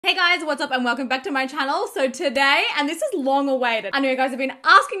Hey guys, what's up and welcome back to my channel. So today, and this is long awaited, I know you guys have been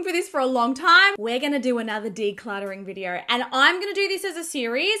asking for this for a long time, we're gonna do another decluttering video. And I'm gonna do this as a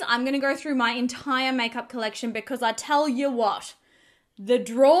series. I'm gonna go through my entire makeup collection because I tell you what, the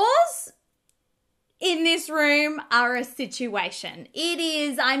drawers in this room are a situation. It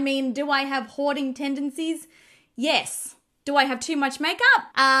is, I mean, do I have hoarding tendencies? Yes. Do I have too much makeup?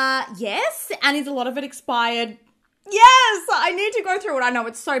 Yes. And is a lot of it expired? Yes, I need to go through it. I know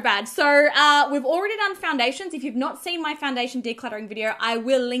it's so bad. So we've already done foundations. If you've not seen my foundation decluttering video, I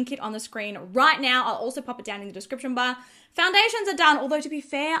will link it on the screen right now. I'll also pop it down in the description bar. Foundations are done. Although to be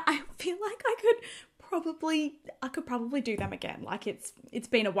fair, I feel like I could probably do them again. Like it's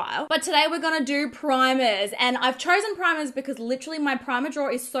been a while. But today we're gonna do primers, and I've chosen primers because literally my primer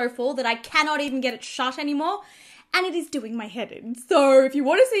drawer is so full that I cannot even get it shut anymore. And it is doing my head in. So if you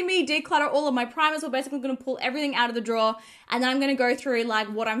want to see me declutter all of my primers, we're basically going to pull everything out of the drawer. And then I'm going to go through like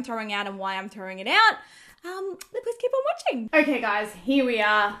what I'm throwing out and why I'm throwing it out. Please keep on watching. Okay guys, here we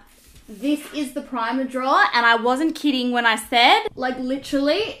are. This is the primer drawer. And I wasn't kidding when I said, like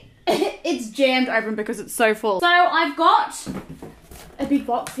literally, it's jammed open because it's so full. So I've got a big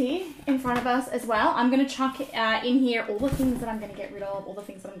box here in front of us as well. I'm going to chuck in here all the things that I'm going to get rid of, all the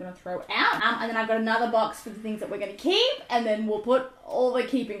things that I'm going to throw out. And then I've got another box for the things that we're going to keep, and then we'll put all the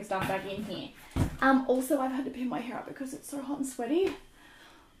keeping stuff back in here. Also, I've had to pin my hair up because it's so hot and sweaty.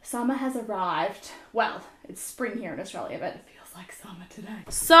 Summer has arrived. Well, it's spring here in Australia, but it feels like summer today.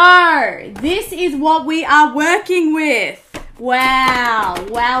 So, this is what we are working with. Wow.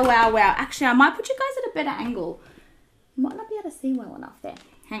 Wow, wow, wow. Actually, I might put you guys at a better angle. Might not be able to see well enough there.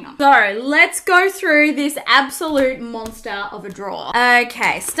 Hang on. So let's go through this absolute monster of a drawer.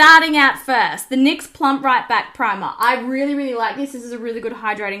 Okay, starting out first, the NYX Plump Right Back Primer. I really, really like this. This is a really good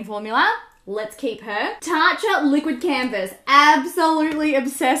hydrating formula. Let's keep her. Tatcha Liquid Canvas. Absolutely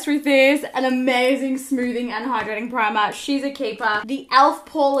obsessed with this. An amazing smoothing and hydrating primer. She's a keeper. The e.l.f.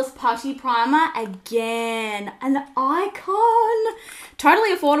 Poreless Putty Primer. Again, an icon.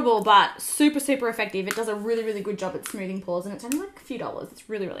 Totally affordable, but super, super effective. It does a really, really good job at smoothing pores, and it's only like a few dollars. It's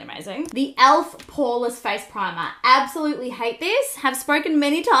really, really amazing. The e.l.f. Poreless Face Primer. Absolutely hate this. Have spoken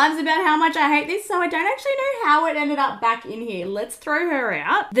many times about how much I hate this, so I don't actually know how it ended up back in here. Let's throw her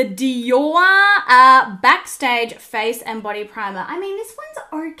out. The Dior Backstage Face and Body Primer. I mean, this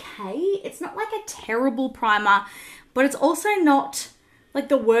one's okay. It's not like a terrible primer, but it's also not like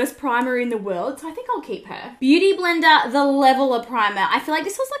the worst primer in the world, so I think I'll keep her. Beauty Blender, the Leveler Primer. I feel like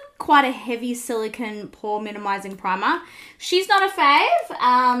this was like quite a heavy silicone pore minimizing primer. She's not a fave,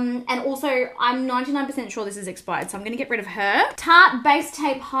 and also I'm 99% sure this is expired, so I'm gonna get rid of her. Tarte Base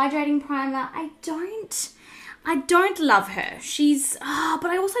Tape Hydrating Primer. I don't love her. She's, but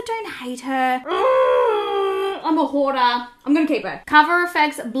I also don't hate her. I'm a hoarder. I'm gonna keep her. Cover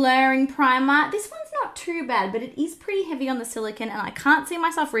Effects Blurring Primer. This one's not too bad, but it is pretty heavy on the silicone, and I can't see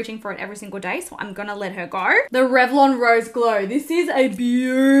myself reaching for it every single day, so I'm gonna let her go. The Revlon Rose Glow. This is a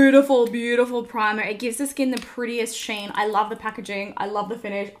beautiful, beautiful primer. It gives the skin the prettiest sheen. I love the packaging. I love the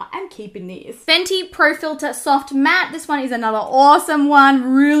finish. I am keeping this. Fenty Pro Filter Soft Matte. This one is another awesome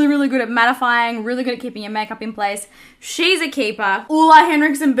one. Really, really good at mattifying. Really good at keeping your makeup in place. She's a keeper. Ulla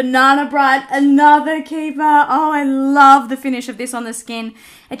Henriksen Banana Bright. Another keeper. Oh, I love the finish of this on the skin.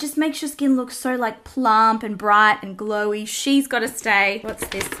 It just makes your skin look so like plump and bright and glowy. She's got to stay. What's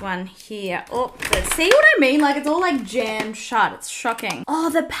this one here? Oh, see what I mean? Like it's all like jammed shut. It's shocking. Oh,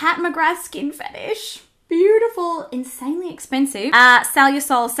 the Pat McGrath Skin Fetish. Beautiful, insanely expensive. Sell your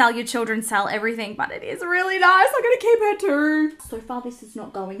soul, sell your children, sell everything, but it is really nice. I'm gonna keep her too. So far, this is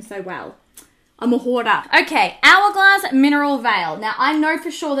not going so well. I'm a hoarder. Okay, Hourglass Mineral Veil. Now, I know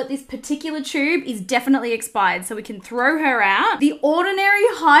for sure that this particular tube is definitely expired, so we can throw her out. The Ordinary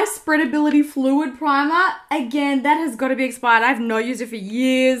High Spreadability Fluid Primer. Again, that has got to be expired. I've not used it for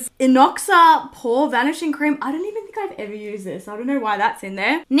years. Inoxa Pore Vanishing Cream. I don't even think I've ever used this. I don't know why that's in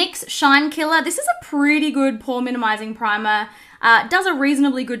there. NYX Shine Killer. This is a pretty good pore minimizing primer. Does a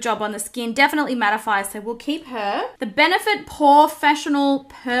reasonably good job on the skin. Definitely mattifies, so we'll keep her. The Benefit Porefessional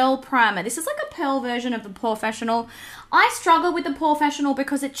Pearl Primer. This is like a pearl version of the Porefessional. I struggle with the Porefessional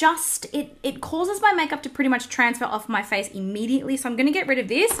because it causes my makeup to pretty much transfer off my face immediately, so I'm going to get rid of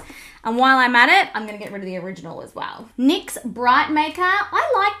this. And while I'm at it, I'm going to get rid of the original as well. NYX Bright Maker.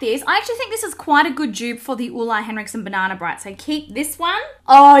 I like this. I actually think this is quite a good dupe for the Ulla Henriksen Banana Bright, so keep this one.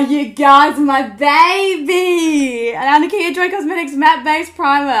 Oh, you guys, my baby! And Nikkia Joy Cosmetics Matte Base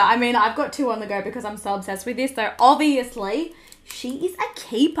Primer. I mean, I've got two on the go because I'm so obsessed with this, so obviously She is a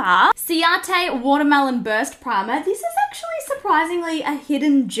keeper. Ciate Watermelon Burst Primer. This is actually surprisingly a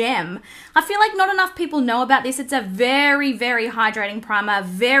hidden gem. I feel like not enough people know about this. It's a very, very hydrating primer.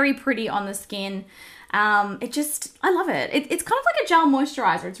 Very pretty on the skin. I love it. It's kind of like a gel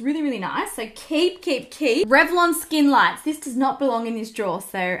moisturizer. It's really, really nice. So keep. Revlon Skin Lights. This does not belong in this drawer,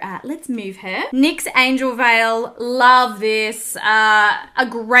 so let's move her. NYX Angel Veil. Love this. A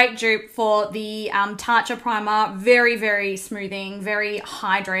great dupe for the Tatcha primer. Very, very smoothing, very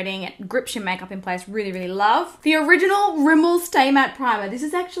hydrating. It grips your makeup in place. Really, really love. The original Rimmel Stay Matte Primer. This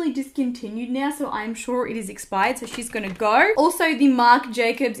is actually discontinued now, so I'm sure it is expired, so she's gonna go. Also, the Marc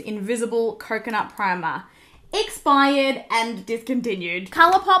Jacobs Invisible Coconut Primer. Expired and discontinued.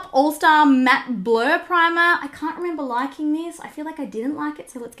 Colourpop All-Star Matte Blur Primer. I can't remember liking this. I feel like I didn't like it,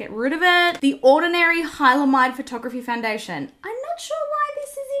 so let's get rid of it. The Ordinary Hylamide Photography Foundation. I'm not sure why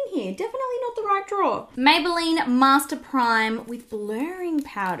this is in here. Definitely not the right drawer. Maybelline Master Prime with blurring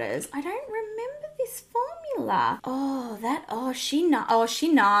powders. I don't remember this formula. She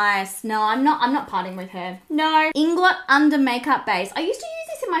nice. No, I'm not parting with her. No. Inglot Under Makeup Base. I used to use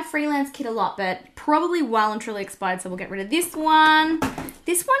this in my freelance kit a lot, but probably well and truly expired, so we'll get rid of this one.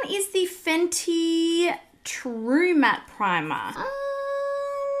 This one is the Fenty True Matte Primer.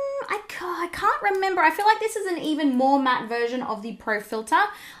 I can't remember. I feel like this is an even more matte version of the Pro Filter.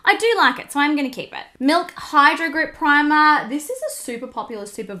 I do like it, so I'm going to keep it. Milk Hydro Grip Primer. This is a super popular,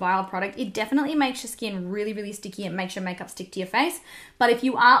 super viral product. It definitely makes your skin really, really sticky. It makes your makeup stick to your face. But if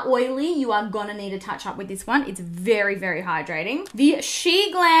you are oily, you are going to need a touch up with this one. It's very, very hydrating. The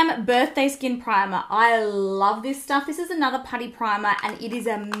She Glam Birthday Skin Primer. I love this stuff. This is another putty primer, and it is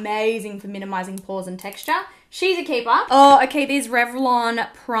amazing for minimizing pores and texture. She's a keeper. Oh, okay, these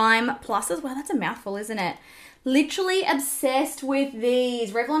Revlon Prime Pluses. Wow, that's a mouthful, isn't it? Literally obsessed with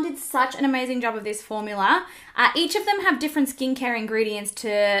these. Revlon did such an amazing job of this formula. Each of them have different skincare ingredients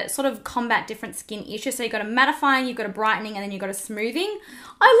to sort of combat different skin issues. So you've got a mattifying, you've got a brightening, and then you've got a smoothing.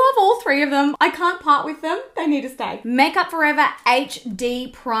 I love all three of them. I can't part with them. They need to stay. Makeup Forever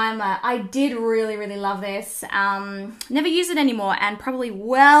HD Primer. I did really, really love this. Never use it anymore, and probably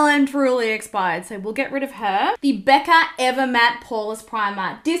well and truly expired. So we'll get rid of her. The Becca Ever Matte Poreless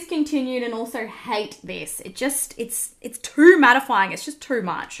Primer. Discontinued, and also hate this. It's too mattifying. It's just too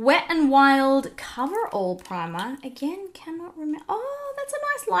much. Wet n Wild Cover All Primer. Again, cannot remember. Oh, that's a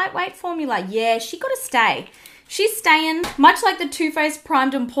nice lightweight formula. Yeah, she got to stay. She's staying. Much like the Too Faced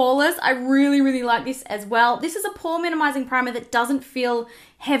Primed and Poreless, I really, really like this as well. This is a pore minimizing primer that doesn't feel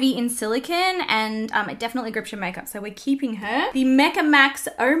heavy in silicone, and it definitely grips your makeup, so we're keeping her. The Mecca Max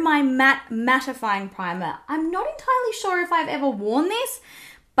Oh My Matte Mattifying Primer. I'm not entirely sure if I've ever worn this,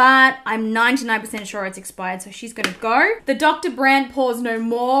 but I'm 99% sure it's expired, so she's gonna go. The Dr. Brandt Pores No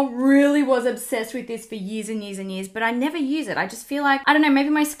More. Really was obsessed with this for years and years and years, but I never use it. I just feel like, I don't know, maybe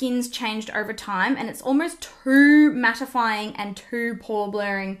my skin's changed over time, and it's almost too mattifying and too pore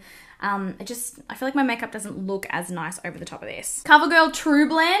blurring. I feel like my makeup doesn't look as nice over the top of this. CoverGirl True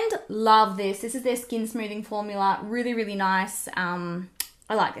Blend. Love this. This is their skin smoothing formula. Really, really nice.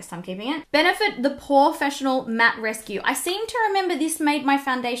 I like this, so I'm keeping it. Benefit the Porefessional Matte Rescue. I seem to remember this made my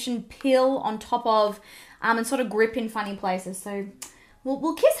foundation peel on top of and sort of grip in funny places. So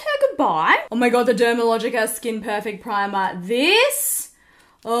we'll kiss her goodbye. Oh my God, the Dermalogica Skin Perfect Primer. This,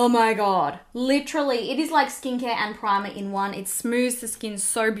 oh my God. Literally, it is like skincare and primer in one. It smooths the skin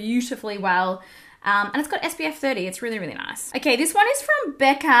so beautifully well. And it's got SPF 30. It's really, really nice. Okay, this one is from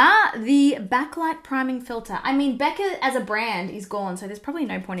Becca, the Backlight Priming Filter. I mean, Becca as a brand is gone, so there's probably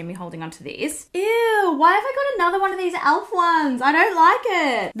no point in me holding on to this. Ew, why have I got another one of these e.l.f. ones? I don't like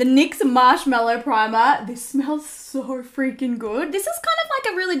it. The NYX Marshmallow Primer. This smells so freaking good. This is kind of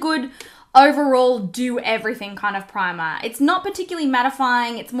like a really good overall do everything kind of primer. It's not particularly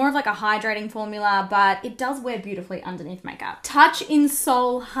mattifying. It's more of like a hydrating formula, but it does wear beautifully underneath makeup. Touch in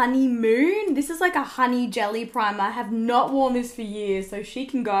Soul Honeymoon. This is like a honey jelly primer. I have not worn this for years, so she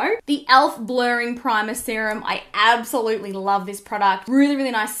can go. The e.l.f. Blurring Primer Serum. I absolutely love this product. Really,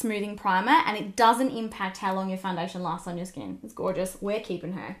 really nice smoothing primer, and it doesn't impact how long your foundation lasts on your skin. It's gorgeous. We're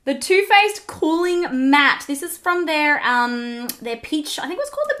keeping her. The Too Faced Cooling Matte. This is from their peach, I think it was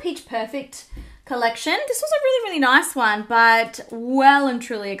called the Peach Perfect collection. This was a really, really nice one, but well and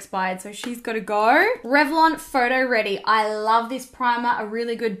truly expired, so she's got to go. Revlon Photo Ready. I love this primer. A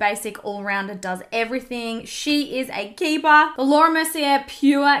really good basic all-rounder, does everything. She is a keeper. The Laura Mercier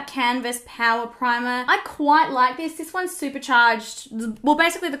Pure Canvas Power Primer. I quite like this. This one's supercharged. Well,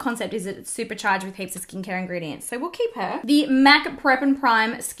 basically the concept is that it's supercharged with heaps of skincare ingredients, so we'll keep her. The MAC Prep and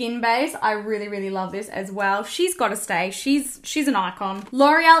Prime Skin Base. I really, really love this as well. She's got to stay. She's an icon.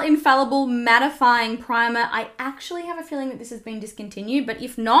 L'Oreal Infallible Mattifying Mattifying Primer. I actually have a feeling that this has been discontinued, but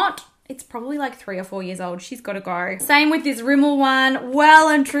if not, it's probably like 3 or 4 years old. She's got to go. Same with this Rimmel one. Well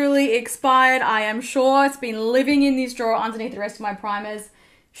and truly expired, I am sure. It's been living in this drawer underneath the rest of my primers.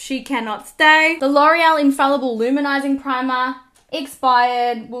 She cannot stay. The L'Oreal Infallible Luminizing Primer.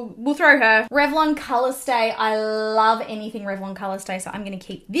 Expired. We'll throw her. Revlon Color Stay. I love anything Revlon Color Stay, so I'm going to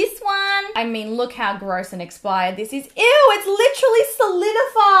keep this one. I mean, look how gross and expired this is. Ew, it's literally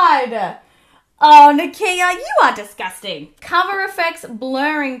solidified. Oh, Nikkia, you are disgusting. Cover Effects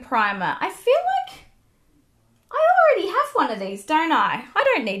Blurring Primer. I feel like I already have one of these, don't I? I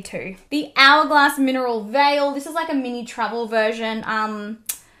don't need to. The Hourglass Mineral Veil. This is like a mini travel version.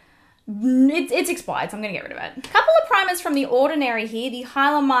 It's expired, so I'm going to get rid of it. A couple of primers from The Ordinary here. The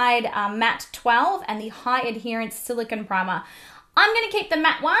Hylamide Matte 12 and the High Adherence Silicone Primer. I'm going to keep the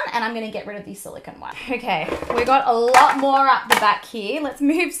matte one and I'm going to get rid of the silicone one. Okay, we got a lot more up the back here. Let's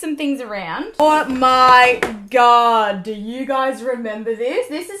move some things around. Oh my God, do you guys remember this?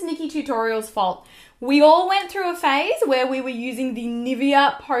 This is Nikki Tutorial's fault. We all went through a phase where we were using the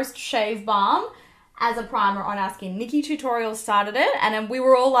Nivea Post-Shave Balm as a primer on our skin. Nikki Tutorials started it, and then we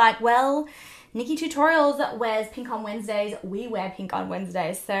were all like, well, Nikki Tutorials wears pink on Wednesdays, we wear pink on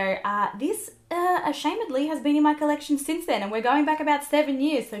Wednesdays. So this ashamedly has been in my collection since then, and we're going back about 7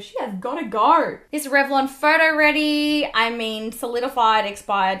 years, so she has got to go. This Revlon Photo Ready, I mean, solidified,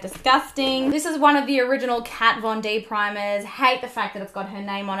 expired, disgusting. This is one of the original Kat Von D primers. Hate the fact that it's got her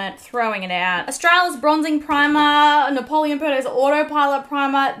name on it, throwing it out. Australis Bronzing Primer, Napoleon Pert's Autopilot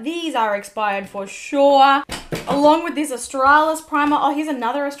Primer. These are expired for sure. Along with this Australis primer. Oh, here's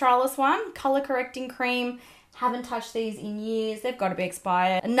another Australis one. Color Correcting Cream. Haven't touched these in years. They've got to be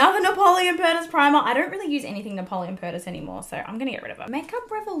expired. Another Napoleon Pert's primer. I don't really use anything Napoleon Pert's anymore, so I'm going to get rid of it. Makeup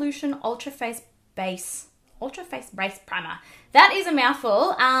Revolution Ultra Face Base Primer. That is a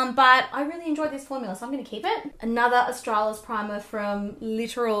mouthful, but I really enjoyed this formula, so I'm going to keep it. Another Australis primer from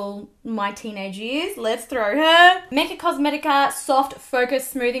literal my teenage years. Let's throw her. Mecca Cosmetica Soft Focus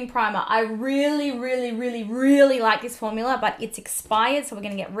Smoothing Primer. I really like this formula, but it's expired, so we're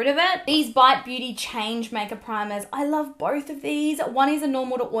going to get rid of it. These Bite Beauty Change Maker Primers. I love both of these. One is a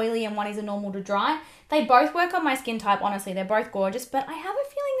normal to oily and one is a normal to dry. They both work on my skin type, honestly. They're both gorgeous, but I have a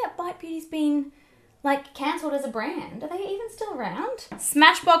feeling that Bite Beauty's been like cancelled as a brand. Are they even still around?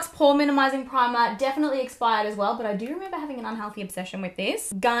 Smashbox Pore Minimizing Primer, definitely expired as well, but I do remember having an unhealthy obsession with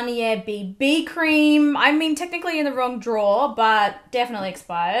this. Garnier BB Cream, I mean technically in the wrong drawer, but definitely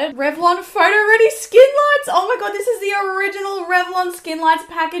expired. Revlon Photo Ready Skin Lights, oh my God, this is the original Revlon Skin Lights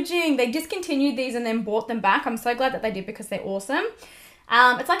packaging. They discontinued these and then bought them back. I'm so glad that they did because they're awesome.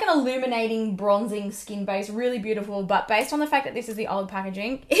 It's like an illuminating bronzing skin base, really beautiful, but based on the fact that this is the old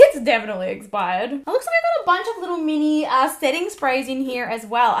packaging, it's definitely expired. It looks like I got a bunch of little mini setting sprays in here as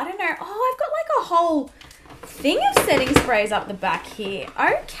well. I don't know. Oh, I've got like a whole thing of setting sprays up the back here.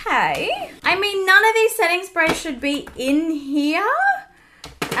 Okay. I mean, none of these setting sprays should be in here.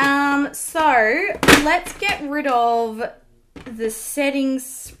 So let's get rid of the setting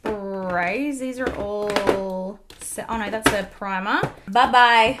sprays. These are all... Oh no, that's a primer.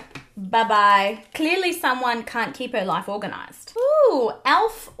 Bye-bye. Bye-bye. Clearly someone can't keep her life organized. Ooh,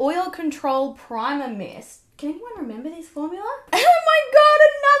 e.l.f. Oil Control Primer Mist. Can anyone remember this formula? Oh my God,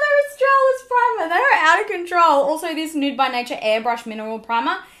 another Australis primer. They are out of control. Also this Nude by Nature Airbrush Mineral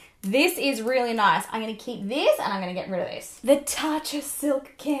Primer. This is really nice. I'm going to keep this and I'm going to get rid of this. The Tatcha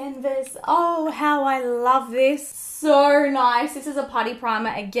Silk Canvas. Oh, how I love this. So nice. This is a putty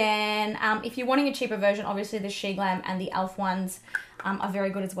primer again. If you're wanting a cheaper version, obviously the She Glam and the e.l.f. ones are very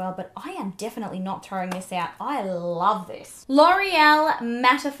good as well, but I am definitely not throwing this out. I love this. L'Oreal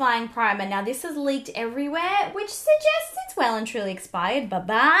Mattifying Primer. Now this is leaked everywhere, which suggests it's well and truly expired.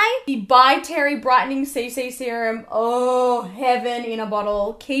 Bye-bye. The By Terry Brightening CC Serum. Oh, heaven in a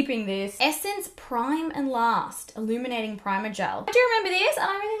bottle. Keeping this. Essence Prime and Last Illuminating Primer Gel. I do remember this and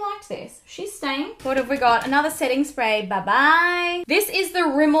I really liked this. She's staying. What have we got? Another setting spray. Bye-bye. This is the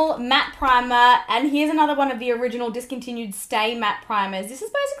Rimmel Matte Primer, and here's another one of the original discontinued Stay Matte primers. This is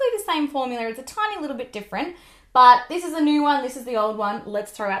basically the same formula. It's a tiny little bit different, but this is a new one. This is the old one.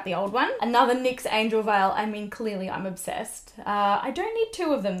 Let's throw out the old one. Another NYX Angel Veil. I mean, clearly I'm obsessed. I don't need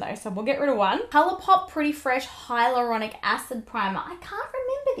 2 of them though, so we'll get rid of one. Colourpop Pretty Fresh Hyaluronic Acid Primer. I can't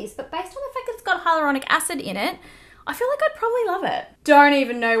remember this, but based on the fact that it's got hyaluronic acid in it, I feel like I'd probably love it. Don't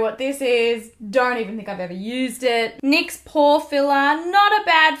even know what this is. Don't even think I've ever used it. NYX Pore Filler. Not a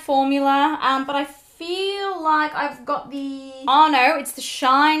bad formula, but I feel like I've got the... Oh no, it's the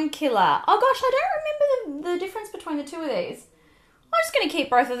Shine Killer. Oh gosh, I don't remember the difference between the two of these. I'm just going to keep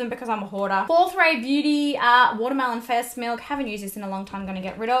both of them because I'm a hoarder. Fourth Ray Beauty Watermelon Face Milk. Haven't used this in a long time. I'm going to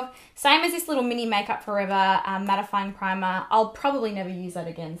get rid of. Same as this little mini Makeup Forever mattifying primer. I'll probably never use that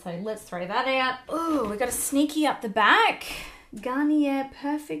again, so let's throw that out. Oh, we got a sneaky up the back. Garnier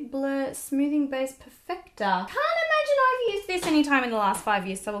Perfect Blur Smoothing Base Perfector. Can't imagine I've used this anytime in the last 5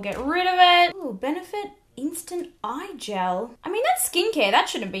 years, so we'll get rid of it. Ooh, Benefit Instant Eye Gel. I mean, that's skincare. That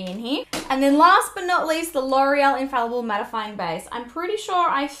shouldn't be in here. And then last but not least, the L'Oreal Infallible Mattifying Base. I'm pretty sure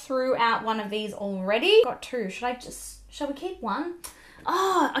I threw out one of these already. Got two. Shall we keep one?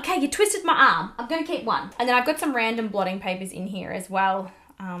 Oh, okay, you twisted my arm. I'm going to keep one. And then I've got some random blotting papers in here as well.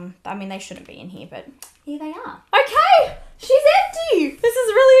 I mean, they shouldn't be in here, but here they are. Okay, she's empty. This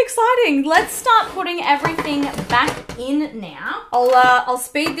is really exciting. Let's start putting everything back in now. I'll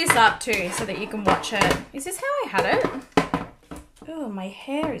speed this up too so that you can watch it. Is this how I had it? Oh, my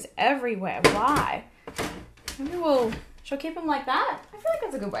hair is everywhere. Why? Maybe shall I keep them like that? I feel like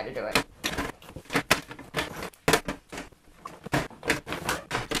that's a good way to do it.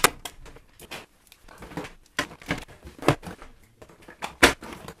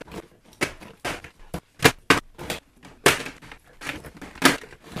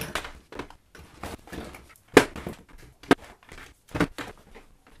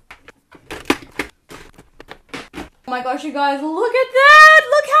 Oh my gosh, you guys, look at that!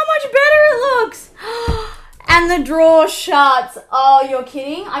 Look how much better it looks! And the drawer shuts. Oh, you're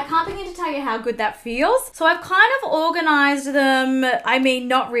kidding? I can't begin to tell you how good that feels. So I've kind of organized them. I mean,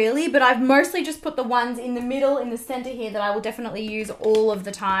 not really, but I've mostly just put the ones in the middle, in the center here that I will definitely use all of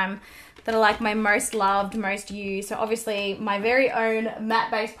the time, that are like my most loved, most used. So obviously my very own matte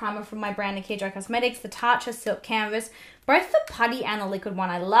base primer from my brand Nikkia Cosmetics, the Tatcha Silk Canvas, both the putty and the liquid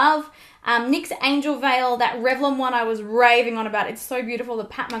one I love. NYX Angel Veil, that Revlon one I was raving on about. It's so beautiful. The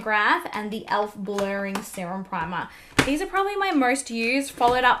Pat McGrath and the e.l.f. Blurring Serum Primer. These are probably my most used,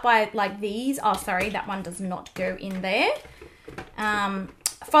 followed up by like these. Oh, sorry, that one does not go in there.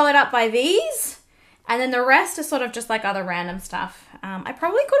 Followed up by these. And then the rest are sort of just like other random stuff. I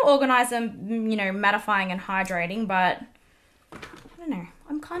probably could organize them, you know, mattifying and hydrating, but I don't know.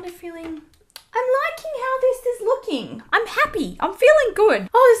 I'm kind of feeling... I'm liking how this is looking. I'm happy. I'm feeling good.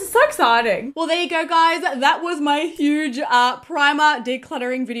 Oh, this is so exciting. Well, there you go, guys. That was my huge primer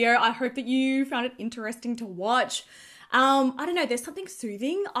decluttering video. I hope that you found it interesting to watch. I don't know, there's something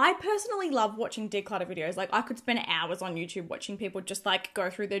soothing. I personally love watching declutter videos. Like, I could spend hours on YouTube watching people just like go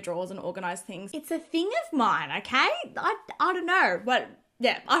through their drawers and organize things. It's a thing of mine, okay? I don't know, but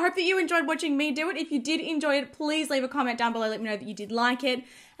yeah, I hope that you enjoyed watching me do it. If you did enjoy it, please leave a comment down below. Let me know that you did like it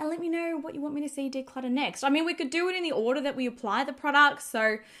and let me know what you want me to see declutter next. I mean, we could do it in the order that we apply the products.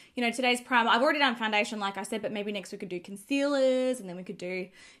 So, you know, today's primer, I've already done foundation, like I said, but maybe next we could do concealers and then we could do,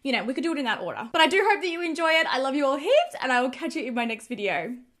 you know, we could do it in that order. But I do hope that you enjoy it. I love you all heaps and I will catch you in my next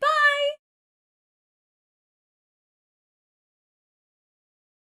video. Bye!